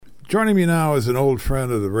Joining me now is an old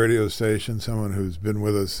friend of the radio station, someone who's been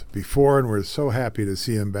with us before, and we're so happy to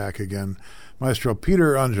see him back again. Maestro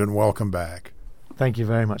Peter Ungen, welcome back. Thank you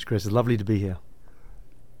very much, Chris. It's lovely to be here.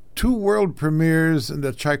 2 world premieres in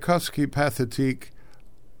the Tchaikovsky Pathétique.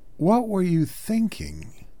 What were you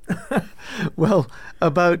thinking? Well,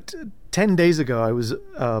 about 10 days ago, I was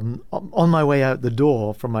on my way out the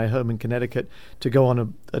door from my home in Connecticut to go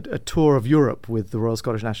on a tour of Europe with the Royal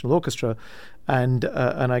Scottish National Orchestra, and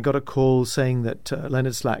I got a call saying that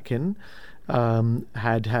Leonard Slatkin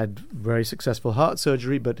had very successful heart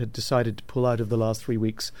surgery, but had decided to pull out of the last 3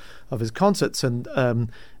 weeks of his concerts,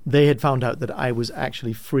 and they had found out that I was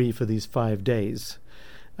actually free for these 5 days.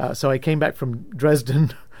 So I came back from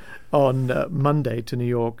Dresden on Monday to New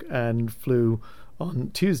York and flew on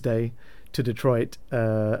Tuesday to Detroit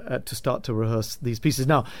to start to rehearse these pieces.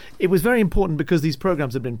 Now, it was very important because these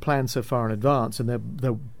programs had been planned so far in advance, and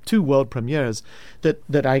they're 2 world premieres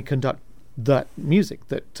that I conduct that music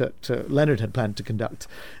that Leonard had planned to conduct.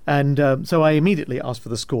 And so I immediately asked for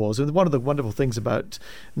the scores. And one of the wonderful things about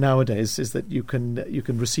nowadays is that you can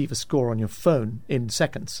receive a score on your phone in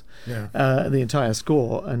seconds, the entire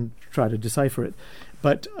score, and try to decipher it.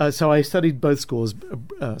 But so I studied both scores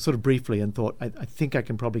sort of briefly and thought, I think I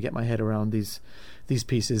can probably get my head around these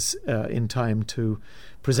pieces in time to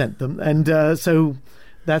present them. And so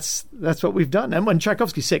that's what we've done. And when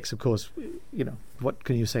Tchaikovsky 6, of course, what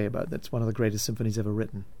can you say about that? It's one of the greatest symphonies ever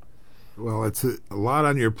written. Well, it's a lot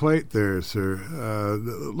on your plate there, sir.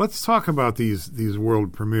 Let's talk about these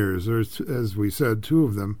world premieres. There's, as we said, 2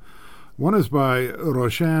 of them. One is by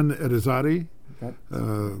Roshan Erizade,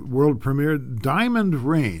 world premiere, Diamond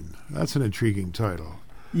Rain. That's an intriguing title.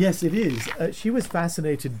 Yes, it is. She was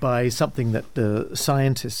fascinated by something that the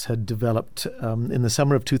scientists had developed in the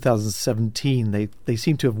summer of 2017. They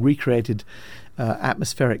seem to have recreated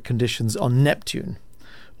atmospheric conditions on Neptune,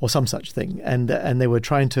 or some such thing, and they were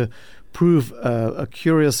trying to prove a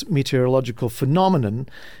curious meteorological phenomenon,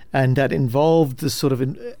 and that involved this sort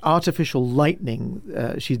of artificial lightning.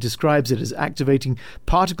 She describes it as activating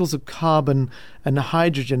particles of carbon and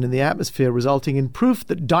hydrogen in the atmosphere, resulting in proof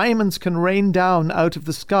that diamonds can rain down out of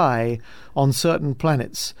the sky on certain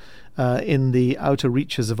planets in the outer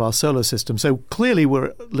reaches of our solar system. So clearly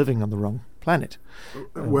we're living on the wrong planet.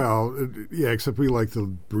 Well, yeah, except we like to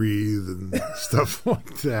breathe and stuff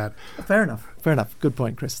like that. Fair enough. Good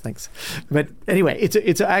point, Chris. Thanks. But anyway,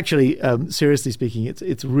 it's actually, seriously speaking,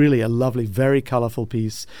 it's really a lovely, very colourful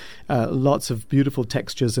piece. Lots of beautiful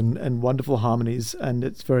textures and wonderful harmonies, and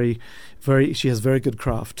it's very, very. She has very good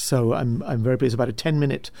craft. So I'm very pleased. About a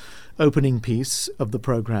 10-minute opening piece of the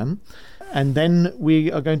program. And then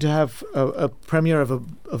we are going to have a premiere of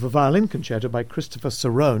a violin concerto by Christopher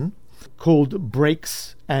Cerrone called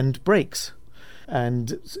Breaks and Breaks.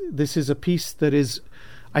 And this is a piece that is,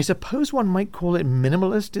 I suppose one might call it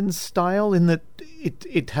minimalist in style, in that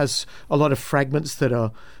it has a lot of fragments that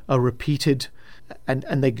are repeated,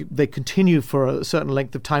 and they continue for a certain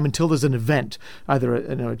length of time until there's an event, either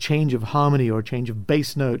a change of harmony or a change of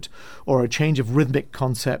bass note or a change of rhythmic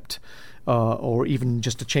concept, or even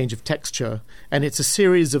just a change of texture. And it's a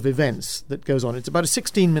series of events that goes on. It's about a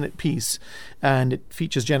 16-minute piece, and it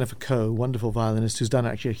features Jennifer Coe, wonderful violinist who's done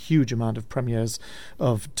actually a huge amount of premieres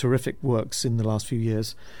of terrific works in the last few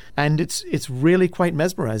years. And it's really quite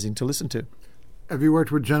mesmerizing to listen to. Have you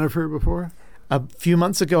worked with Jennifer before? A few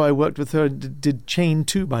months ago, I worked with her, did Chain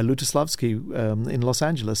 2 by Lutoslawski in Los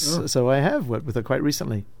Angeles. Oh. So I have worked with her quite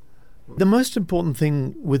recently. The most important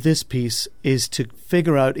thing with this piece is to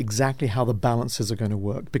figure out exactly how the balances are going to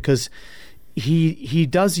work, because he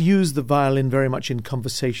does use the violin very much in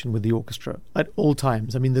conversation with the orchestra at all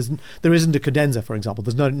times. I mean, there isn't a cadenza, for example.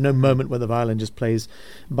 There's no moment where the violin just plays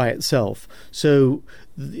by itself. So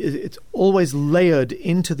it's always layered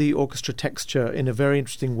into the orchestra texture in a very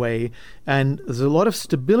interesting way, and there's a lot of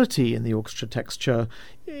stability in the orchestra texture,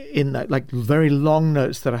 in that, like very long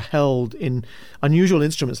notes that are held in unusual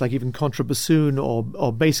instruments like even contrabassoon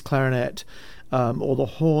or bass clarinet. Or the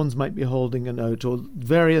horns might be holding a note, or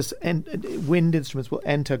various wind instruments will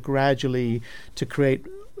enter gradually to create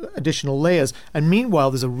additional layers. And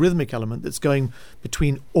meanwhile, there's a rhythmic element that's going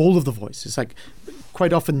between all of the voices. Like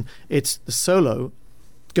quite often, it's the solo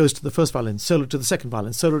goes to the first violin, solo to the second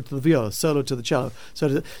violin, solo to the viola, solo to the cello.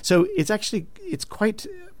 So it's quite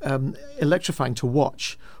electrifying to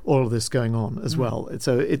watch all of this going on as well.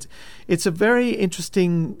 So it's a very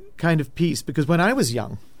interesting kind of piece, because when I was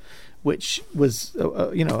young, which was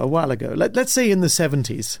a while ago. Let's say in the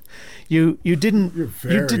 70s, you didn't. You're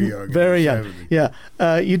very young. Very young.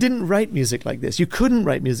 Yeah, you didn't write music like this. You couldn't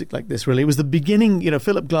write music like this. Really, it was the beginning.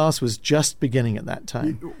 Philip Glass was just beginning at that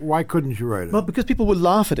time. Why couldn't you write it? Well, because people would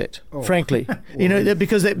laugh at it. Frankly,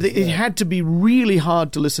 because it had to be really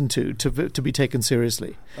hard to listen to be taken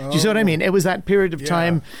seriously. Do you see what I mean? It was that period of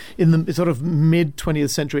time in the sort of mid 20th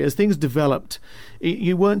century as things developed.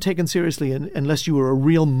 You weren't taken seriously unless you were a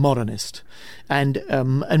real modernist, and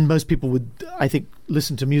most people would, I think,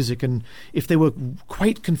 listen to music, and if they were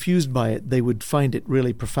quite confused by it, they would find it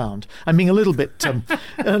really profound. I'm being a little bit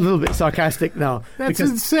sarcastic now. That's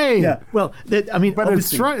insane. Yeah, well, but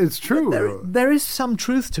it's right. It's true. There is some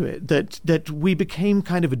truth to it that we became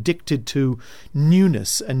kind of addicted to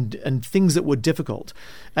newness and things that were difficult.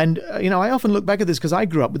 And I often look back at this because I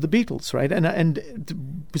grew up with the Beatles, right?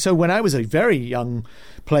 And so when I was a very young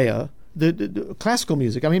player, the classical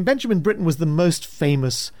music. I mean, Benjamin Britten was the most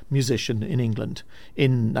famous musician in England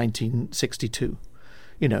in 1962.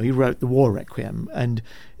 He wrote the War Requiem, and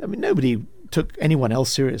I mean, nobody took anyone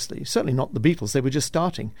else seriously. Certainly not the Beatles. They were just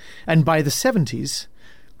starting. And by the 70s,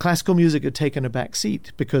 classical music had taken a back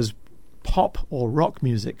seat because pop or rock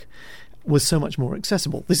music was so much more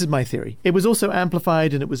accessible. This is my theory. It was also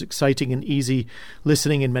amplified, and it was exciting and easy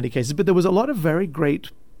listening in many cases, but there was a lot of very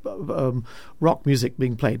great rock music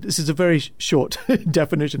being played. This is a very short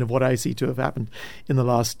definition of what I see to have happened in the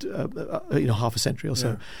last half a century or so.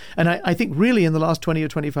 Yeah. And I think really in the last 20 or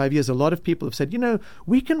 25 years, a lot of people have said,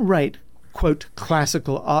 we can write, quote,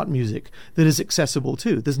 classical art music that is accessible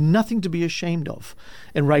too. There's nothing to be ashamed of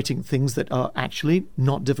in writing things that are actually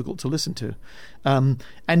not difficult to listen to.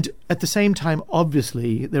 And at the same time,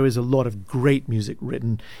 obviously, there is a lot of great music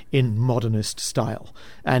written in modernist style.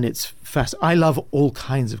 And it's fast. I love all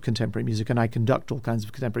kinds of contemporary music, and I conduct all kinds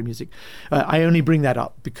of contemporary music. I only bring that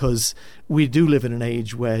up because we do live in an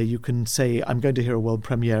age where you can say, I'm going to hear a world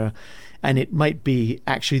premiere, and it might be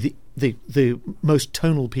actually the most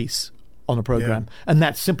tonal piece on a program, and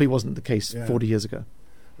that simply wasn't the case 40 years ago.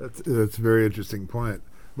 That's a very interesting point.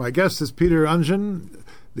 My guest is Peter Oundjian,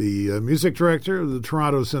 the music director of the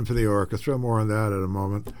Toronto Symphony Orchestra. More on that in a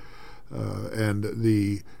moment. And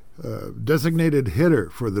the designated hitter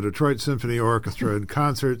for the Detroit Symphony Orchestra in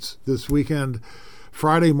concerts this weekend,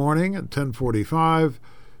 Friday morning at 10:45,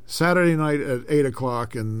 Saturday night at 8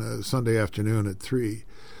 o'clock, and Sunday afternoon at 3.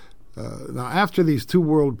 Now, after these two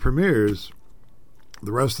world premieres,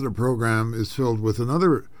 the rest of the program is filled with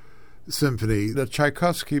another symphony, the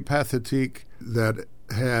Tchaikovsky Pathétique, that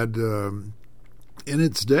had, in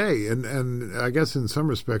its day, and I guess in some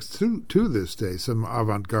respects to this day, some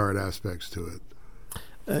avant-garde aspects to it.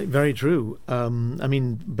 Very true. I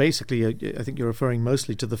mean, basically, I think you're referring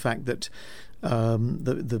mostly to the fact that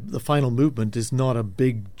the final movement is not a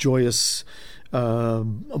big, joyous,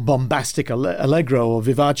 bombastic allegro or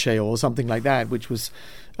vivace or something like that, which was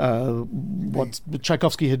what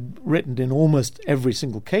Tchaikovsky had written in almost every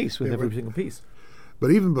single case with every single piece. But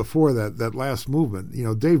even before that last movement,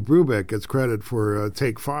 Dave Brubeck gets credit for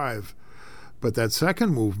Take 5. But that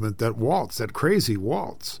second movement, that waltz, that crazy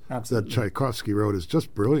waltz that Tchaikovsky wrote is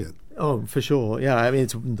just brilliant. Oh, for sure. Yeah, I mean,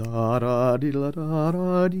 it's 1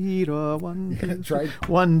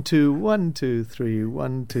 2 1 2 3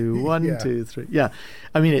 1 2 1 2 3. Yeah,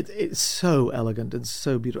 I mean, it's so elegant and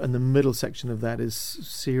so beautiful, and the middle section of that is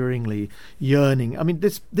searingly yearning. I mean,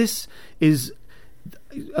 this is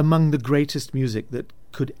among the greatest music that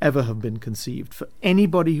could ever have been conceived. For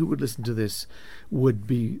anybody who would listen to this would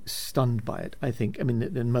be stunned by it, I think. I mean,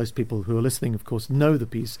 and most people who are listening, of course, know the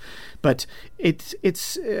piece. But it's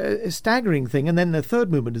a staggering thing. And then the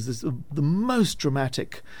third movement is the most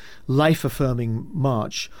dramatic, life-affirming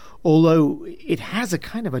march, although it has a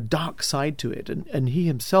kind of a dark side to it. And he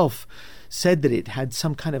himself said that it had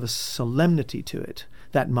some kind of a solemnity to it,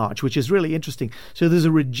 that march, which is really interesting. So there's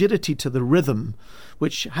a rigidity to the rhythm,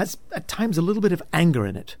 which has at times a little bit of anger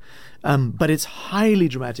in it, but it's highly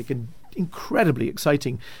dramatic and incredibly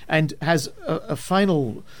exciting, and has a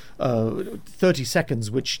final 30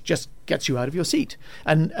 seconds which just gets you out of your seat.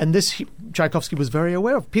 And this Tchaikovsky was very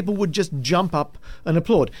aware of. People would just jump up and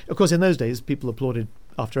applaud. Of course, in those days, people applauded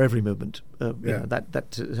after every movement. That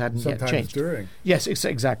hadn't sometimes yet changed. During. Yes,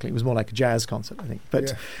 exactly. It was more like a jazz concert, I think.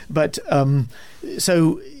 But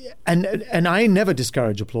so I never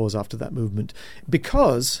discourage applause after that movement,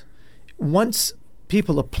 because once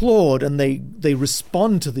people applaud and they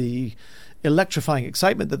respond to the electrifying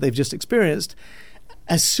excitement that they've just experienced,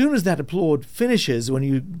 as soon as that applaud finishes, when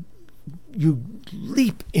you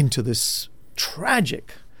leap into this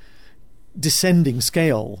tragic descending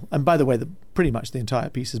scale. And by the way, pretty much the entire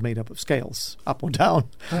piece is made up of scales, up or down.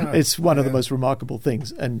 It's one of the most remarkable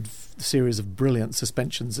things, and a series of brilliant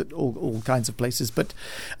suspensions at all kinds of places. But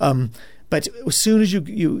as soon as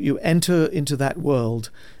you enter into that world,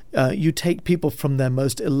 you take people from their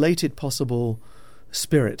most elated possible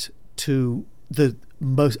spirit to the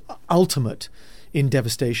most ultimate in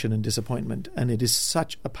devastation and disappointment, and it is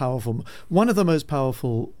such a powerful, one of the most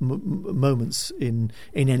powerful moments in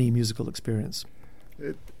any musical experience.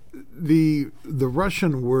 The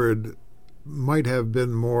Russian word might have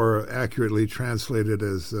been more accurately translated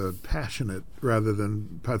as passionate rather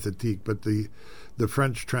than pathétique, but the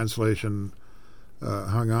French translation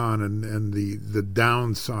hung on, and the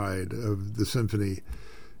downside of the symphony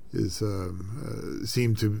is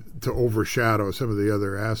seemed to overshadow some of the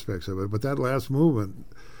other aspects of it. But that last movement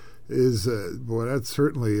is that's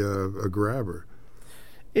certainly a grabber.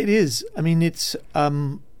 It is. I mean, it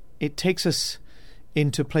takes us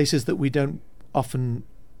into places that we don't often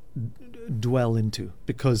dwell into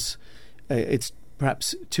because it's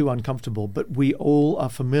perhaps too uncomfortable. But we all are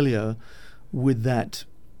familiar with that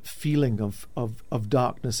feeling of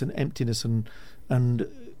darkness and emptiness and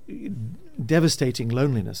devastating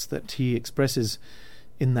loneliness that he expresses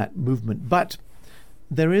in that movement. But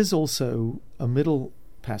there is also a middle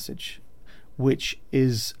passage which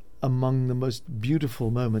is among the most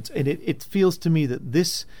beautiful moments, and it feels to me that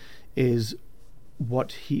this is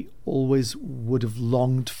what he always would have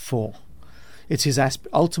longed for. It's his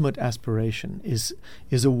ultimate aspiration is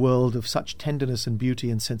a world of such tenderness and beauty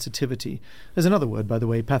and sensitivity. There's another word, by the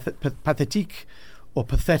way, pathétique or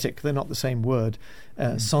pathetic. They're not the same word.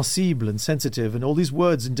 Sensible and sensitive, and all these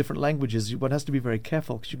words in different languages. One has to be very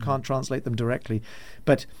careful because you can't translate them directly.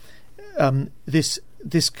 But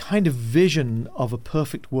this kind of vision of a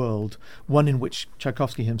perfect world, one in which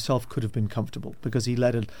Tchaikovsky himself could have been comfortable because he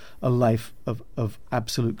led a life of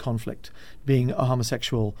absolute conflict. Being a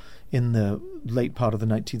homosexual in the late part of the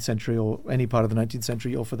 19th century, or any part of the 19th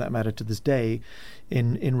century, or for that matter to this day,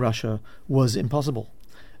 in Russia, was impossible.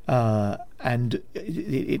 And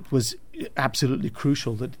it was absolutely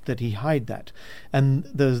crucial that he hide that. And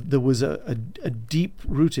there was a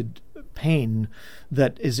deep-rooted pain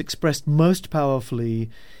that is expressed most powerfully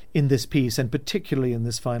in this piece, and particularly in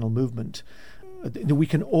this final movement. We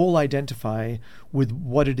can all identify with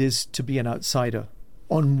what it is to be an outsider.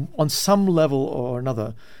 On some level or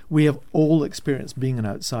another, we have all experienced being an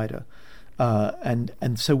outsider,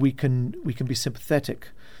 and so we can be sympathetic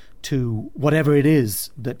to whatever it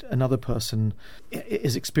is that another person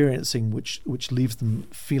is experiencing, which leaves them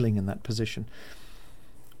feeling in that position.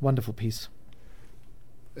 Wonderful piece.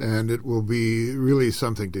 And it will be really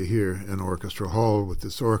something to hear in Orchestra Hall with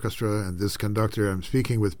this orchestra and this conductor. I'm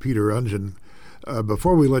speaking with Peter Ungen.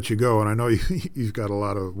 Before we let you go, and I know you've got a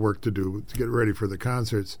lot of work to do to get ready for the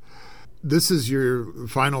concerts, this is your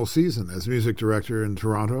final season as music director in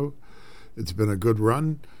Toronto. It's been a good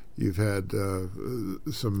run. You've had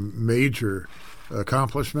some major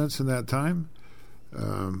accomplishments in that time.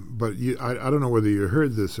 But I don't know whether you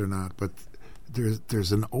heard this or not, but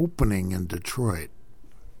there's an opening in Detroit.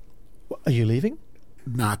 Are you leaving?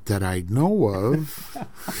 Not that I know of.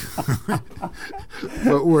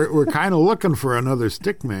 But we're kind of looking for another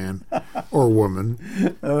stick man or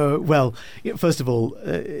woman. Well, first of all,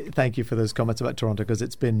 thank you for those comments about Toronto, because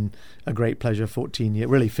it's been a great pleasure. 15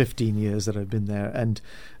 years that I've been there. And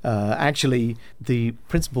actually, the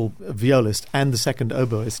principal violist and the second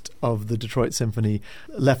oboist of the Detroit Symphony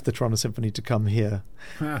left the Toronto Symphony to come here.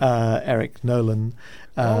 Eric Nolan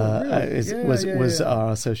was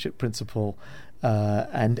our associate principal.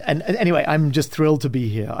 And anyway, I'm just thrilled to be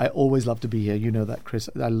here. I always love to be here. You know that, Chris.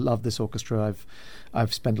 I love this orchestra.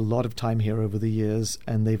 I've spent a lot of time here over the years,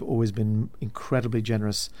 and they've always been incredibly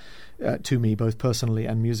generous to me, both personally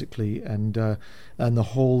and musically. And the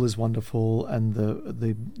hall is wonderful, and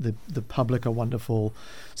the public are wonderful.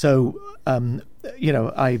 So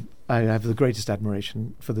I have the greatest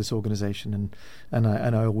admiration for this organization, and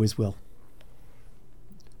I always will.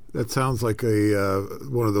 That sounds like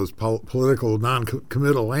one of those political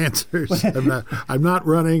non-committal answers. I'm not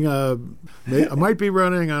running. I might be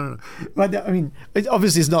running. I don't know. But I mean,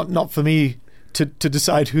 obviously, it's not for me to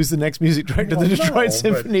decide who's the next music director of the Detroit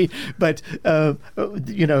Symphony. But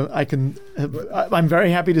I can. I'm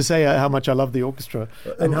very happy to say how much I love the orchestra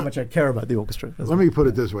and how much I care about the orchestra. Let me put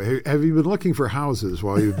it this way: have you been looking for houses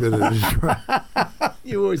while you've been in Detroit?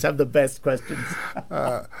 You always have the best questions.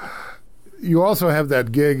 You also have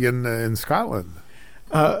that gig in Scotland.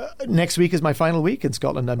 Next week is my final week in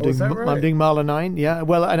Scotland. I'm doing Marla 9. Yeah,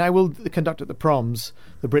 well, and I will conduct at the Proms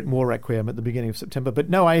the Britain War Requiem at the beginning of September. But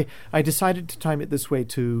no, I decided to time it this way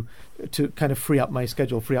to kind of free up my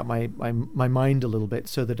schedule, free up my mind a little bit,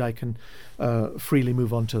 so that I can freely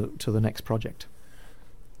move on to the next project.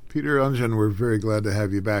 Peter Ungen, we're very glad to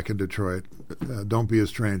have you back in Detroit. Don't be a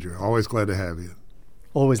stranger. Always glad to have you.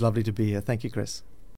 Always lovely to be here. Thank you, Chris.